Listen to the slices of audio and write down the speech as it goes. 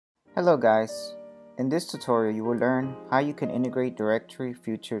Hello guys, in this tutorial you will learn how you can integrate Directory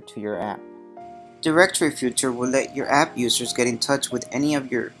Future to your app. Directory Future will let your app users get in touch with any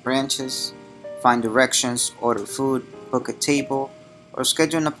of your branches, find directions, order food, book a table, or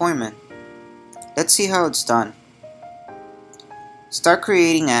schedule an appointment. Let's see how it's done. Start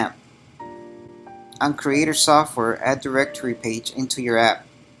creating app. On Creator Software, add directory page into your app.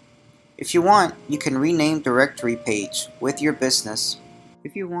 If you want, you can rename directory page with your business.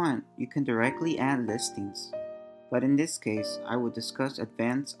 If you want, you can directly add listings, but in this case, I will discuss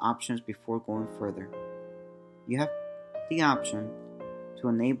advanced options before going further. You have the option to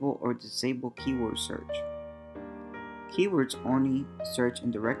enable or disable keyword search. Keywords only search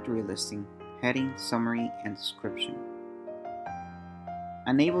in directory listing, heading, summary, and description.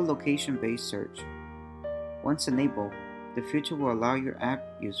 Enable location-based search. Once enabled, the feature will allow your app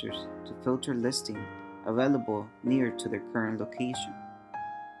users to filter listings available near to their current location.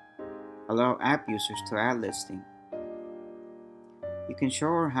 Allow app users to add listing. You can show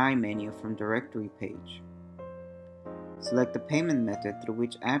or hide menu from directory page. Select the payment method through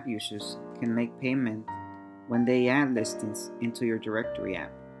which app users can make payment when they add listings into your directory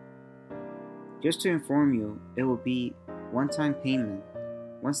app. Just to inform you, it will be one-time payment.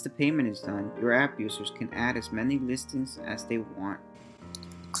 Once the payment is done, your app users can add as many listings as they want.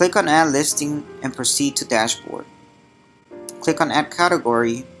 Click on Add Listing and proceed to Dashboard. Click on Add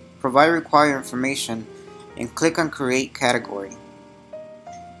Category, provide required information, and click on Create Category.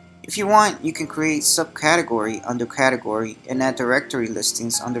 If you want, you can create subcategory under category and add directory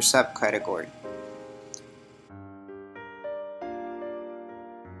listings under subcategory.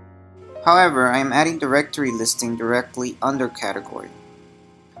 However, I am adding directory listing directly under category.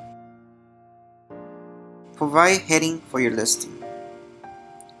 Provide heading for your listing.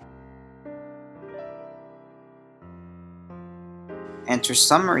 Enter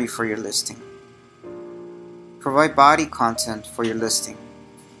summary for your listing. Provide body content for your listing.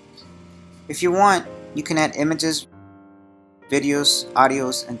 If you want, you can add images, videos,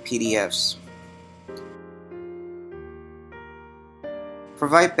 audios, and PDFs.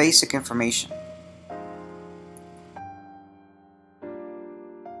 Provide basic information.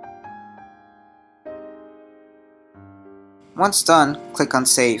 Once done, click on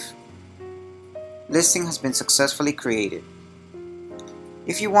Save. Listing has been successfully created.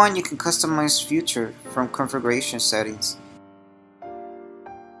 If you want, you can customize Future from configuration settings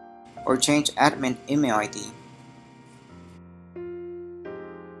or change admin email ID.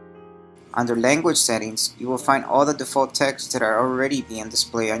 Under language settings, you will find all the default texts that are already being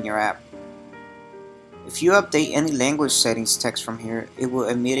displayed on your app. If you update any language settings text from here, it will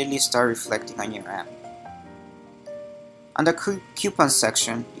immediately start reflecting on your app. Under Coupons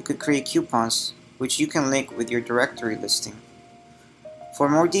section, you could create coupons which you can link with your directory listing. For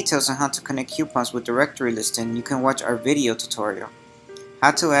more details on how to connect coupons with directory listing, you can watch our video tutorial,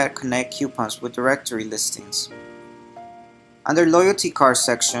 How to Connect Coupons with Directory Listings. Under Loyalty Card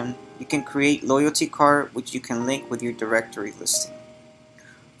section, you can create loyalty card which you can link with your directory listing.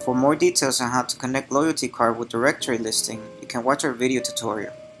 For more details on how to connect loyalty card with directory listing, you can watch our video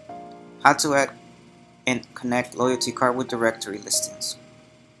tutorial, How to Add and Connect Loyalty Card with Directory Listings.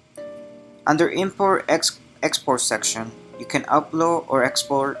 Under Import/Export section, you can upload or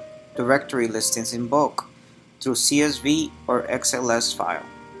export directory listings in bulk through CSV or XLS file.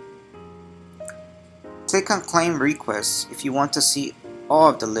 Click on Claim Requests if you want to see all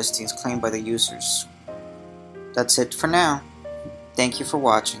of the listings claimed by the users. That's it for now. Thank you for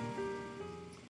watching.